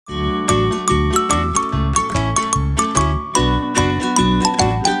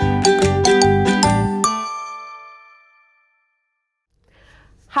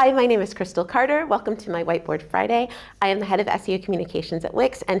Hi, my name is Crystal Carter. Welcome to my Whiteboard Friday. I am the head of SEO Communications at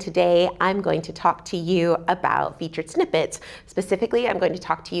Wix, and today I'm going to talk to you about featured snippets. Specifically, I'm going to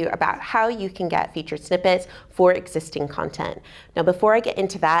talk to you about how you can get featured snippets for existing content. Now, before I get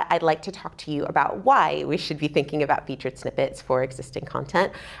into that, I'd like to talk to you about why we should be thinking about featured snippets for existing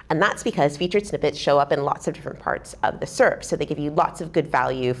content. And that's because featured snippets show up in lots of different parts of the SERP, so they give you lots of good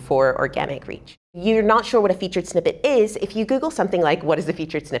value for organic reach. You're not sure what a featured snippet is. If you Google something like, what is a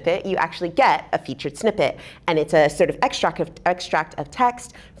featured snippet, you actually get a featured snippet. And it's a sort of extract of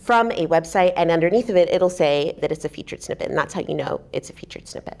text from a website, and underneath of it, it'll say that it's a featured snippet, and that's how you know it's a featured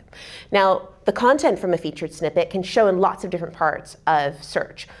snippet. Now, the content from a featured snippet can show in lots of different parts of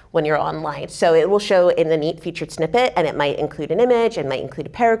search when you're online. So it will show in the neat featured snippet, and it might include an image, it might include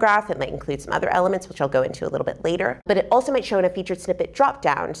a paragraph, it might include some other elements, which I'll go into a little bit later. But it also might show in a featured snippet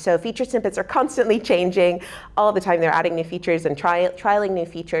dropdown. So featured snippets are constantly changing all the time. They're adding new features and trialing new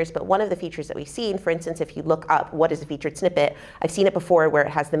features. But one of the features that we've seen, for instance, if you look up what is a featured snippet, I've seen it before where it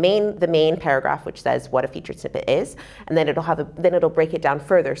has the main paragraph which says what a featured snippet is, and then it'll break it down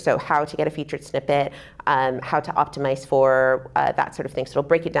further. So how to get a featured snippet, how to optimize for that sort of thing. So it'll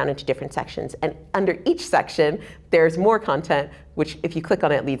break it down into different sections, and under each section there's more content, which if you click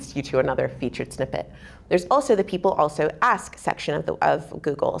on it leads you to another featured snippet. There's also the People Also Ask section of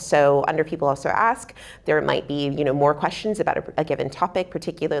Google. So under People Also Ask, there might be more questions about a given topic,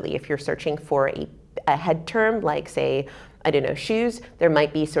 particularly if you're searching for a head term, like say, I don't know, shoes. There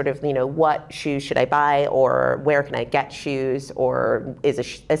might be sort of, what shoes should I buy, or where can I get shoes, or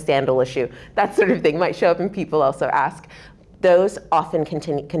is a sandal a shoe? That sort of thing might show up in People Also Ask. Those often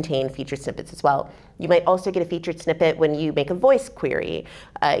contain featured snippets as well. You might also get a featured snippet when you make a voice query.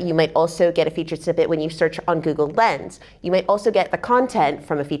 You might also get a featured snippet when you search on Google Lens. You might also get the content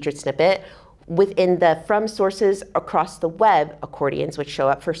from a featured snippet within the From Sources Across the Web accordions, which show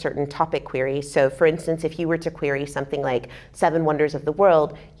up for certain topic queries. So for instance, if you were to query something like 7 Wonders of the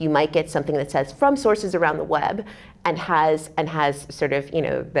World, you might get something that says from sources around the web, and has sort of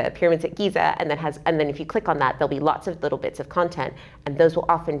the pyramids at Giza, and then if you click on that, there'll be lots of little bits of content, and those will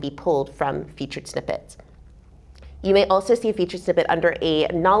often be pulled from featured snippets. You may also see a featured snippet under a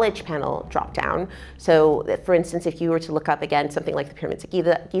knowledge panel dropdown. So for instance, if you were to look up again something like the pyramids at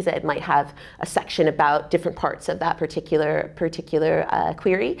Giza, it might have a section about different parts of that particular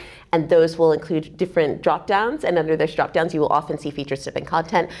query, and those will include different dropdowns, and under those dropdowns you will often see featured snippet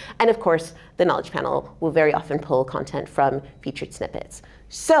content, and of course the knowledge panel will very often pull content from featured snippets.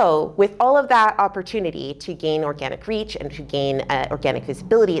 So with all of that opportunity to gain organic reach and to gain organic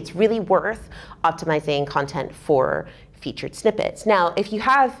visibility, it's really worth optimizing content for featured snippets. Now, if you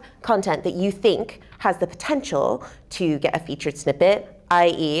have content that you think has the potential to get a featured snippet,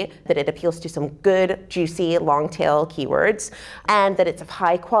 i.e. that it appeals to some good, juicy, long tail keywords, and that it's of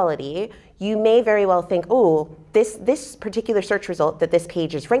high quality, you may very well think, oh, this particular search result that this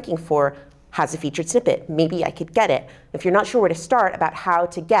page is ranking for has a featured snippet. Maybe I could get it. If you're not sure where to start about how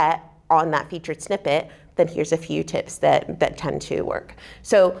to get on that featured snippet, then here's a few tips that tend to work.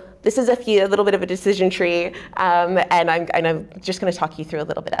 So this is a little bit of a decision tree, and I'm just going to talk you through a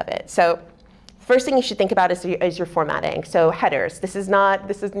little bit of it. So first thing you should think about is your formatting. So headers. This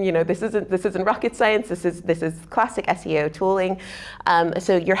isn't rocket science. This is classic SEO tooling.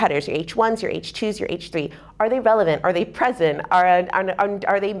 So your headers, your H1s, your H2s, your H3. Are they relevant? Are they present? Are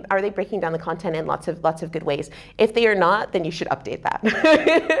they breaking down the content in lots of good ways? If they are not, then you should update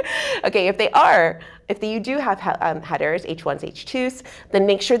that. Okay, if you do have headers, H1s, H2s, then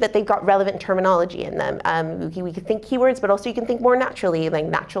make sure that they've got relevant terminology in them. We can think keywords, but also you can think more naturally, like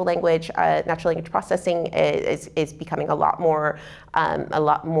natural language processing is becoming a lot more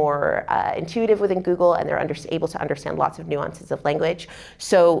intuitive within Google, and they're able to understand lots of nuances of language.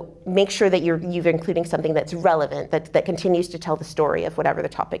 So make sure that you're including something that's relevant, that continues to tell the story of whatever the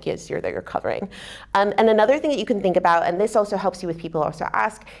topic is that you're covering. And another thing that you can think about, and this also helps you with People Also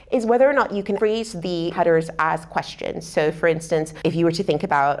Ask, is whether or not you can phrase the headers as questions. So for instance, if you were to think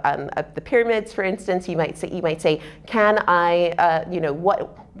about the pyramids, for instance, you might say, can I,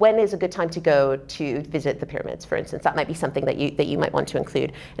 when is a good time to go to visit the pyramids, for instance? That might be something that you might want to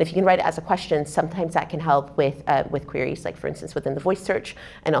include. And if you can write it as a question, sometimes that can help with queries, like for instance within the voice search,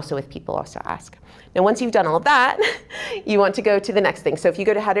 and also with People Also Ask. Now once you've done all of that, you want to go to the next thing. So if you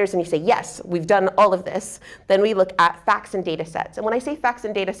go to headers and you say, yes, we've done all of this, then we look at facts and data sets. And when I say facts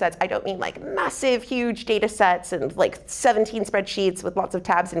and data sets, I don't mean like massive, huge data sets and like 17 spreadsheets with lots of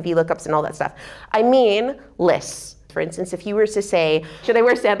tabs and VLOOKUPs and all that stuff. I mean lists. For instance, if you were to say, should I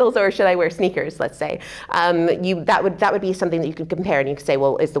wear sandals or should I wear sneakers, let's say, that would be something that you could compare, and you could say,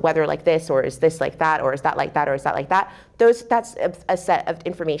 well, is the weather like this, or is this like that, or is that like that, or is that like that? that's a set of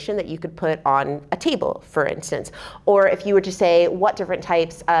information that you could put on a table, for instance. Or if you were to say what different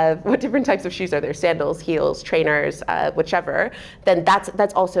types of shoes are there, sandals, heels, trainers, whichever, then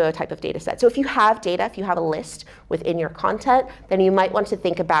that's also a type of data set. So if you have data, if you have a list within your content, then you might want to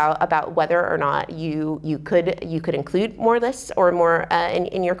think about whether or not you could include more lists or more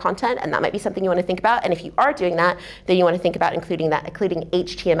in your content, and that might be something you want to think about. And if you are doing that, then you want to think about including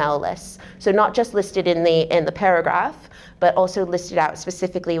HTML lists. So not just listed in the paragraph, but also listed out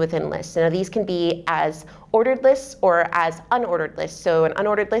specifically within lists. Now these can be as ordered lists or as unordered lists. So an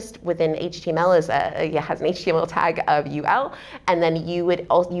unordered list within HTML has an HTML tag of UL, and then you would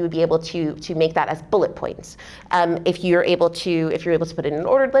be able to make that as bullet points. If you're able to put in an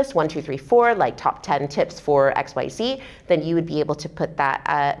ordered list, 1, 2, 3, 4, like top 10 tips for XYZ, then you would be able to put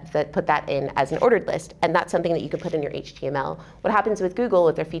that in as an ordered list, and that's something that you can put in your HTML. What happens with Google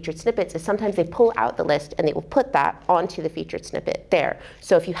with their featured snippets is sometimes they pull out the list and they will put that onto the featured snippet there.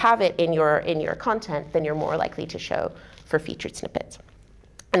 So if you have it in your content, then you're more likely to show for featured snippets.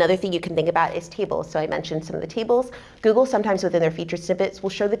 Another thing you can think about is tables. So I mentioned some of the tables. Google sometimes within their featured snippets will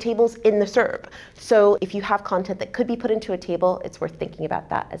show the tables in the SERP. So if you have content that could be put into a table, it's worth thinking about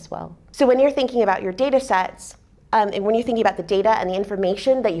that as well. So when you're thinking about your data sets, and when you're thinking about the data and the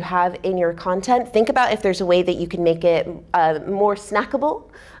information that you have in your content, think about if there's a way that you can make it more snackable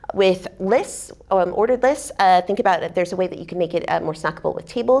with lists, ordered lists. Think about if there's a way that you can make it more snackable with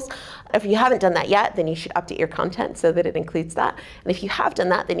tables. If you haven't done that yet, then you should update your content so that it includes that. And if you have done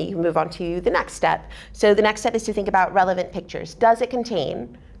that, then you can move on to the next step. So the next step is to think about relevant pictures. Does it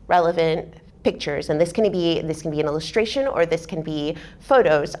contain relevant pictures? And this can be an illustration, or this can be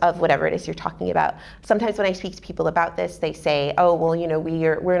photos of whatever it is you're talking about. Sometimes when I speak to people about this, they say, oh, well,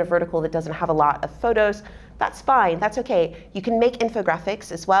 we're in a vertical that doesn't have a lot of photos. That's fine, that's okay. You can make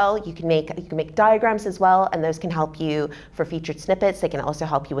infographics as well. You can make diagrams as well, and those can help you for featured snippets. They can also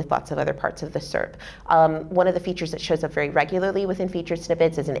help you with lots of other parts of the SERP. One of the features that shows up very regularly within featured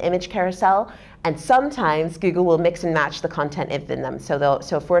snippets is an image carousel, and sometimes Google will mix and match the content within them.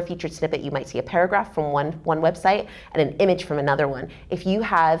 So for a featured snippet, you might see a paragraph from one website and an image from another one.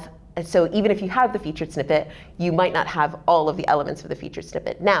 So even if you have the featured snippet, you might not have all of the elements of the featured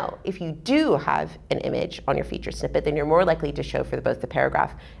snippet. Now, if you do have an image on your featured snippet, then you're more likely to show for both the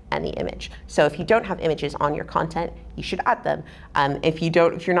paragraph and the image. So if you don't have images on your content, you should add them. If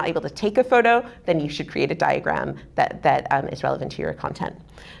you're not able to take a photo, then you should create a diagram that is relevant to your content.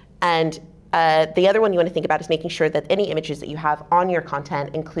 And the other one you want to think about is making sure that any images that you have on your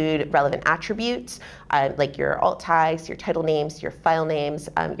content include relevant attributes, like your alt tags, your title names, your file names,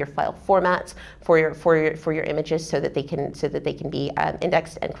 your file formats for your images, so that they can be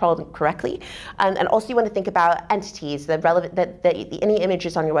indexed and crawled correctly. And also you want to think about entities, any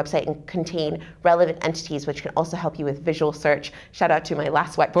images on your website contain relevant entities, which can also help you with visual search. Shout out to my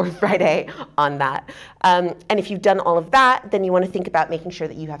last Whiteboard Friday on that. And if you've done all of that, then you want to think about making sure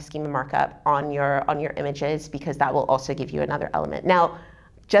that you have schema markup on your images, because that will also give you another element. Now,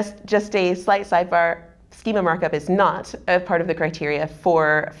 just a slight sidebar, schema markup is not a part of the criteria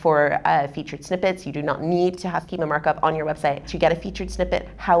for featured snippets. You do not need to have schema markup on your website to get a featured snippet.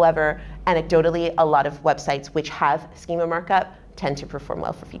 However, anecdotally, a lot of websites which have schema markup tend to perform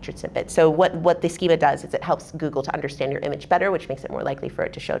well for featured snippets. So what the schema does is it helps Google to understand your image better, which makes it more likely for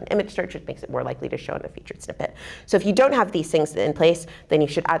it to show in image search, which makes it more likely to show in a featured snippet. So if you don't have these things in place, then you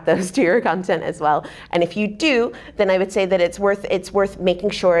should add those to your content as well. And if you do, then I would say that it's worth making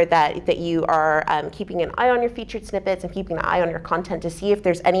sure that you are keeping an eye on your featured snippets and keeping an eye on your content to see if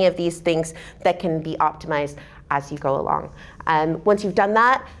there's any of these things that can be optimized as you go along. Once you've done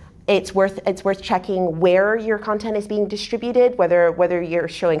that, it's worth checking where your content is being distributed, whether you're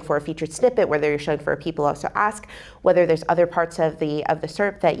showing for a featured snippet, whether you're showing for a people also ask, whether there's other parts of the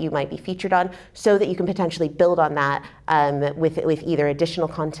SERP that you might be featured on, so that you can potentially build on that with either additional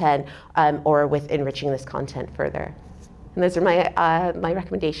content or with enriching this content further. And those are my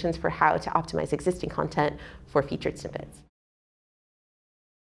recommendations for how to optimize existing content for featured snippets.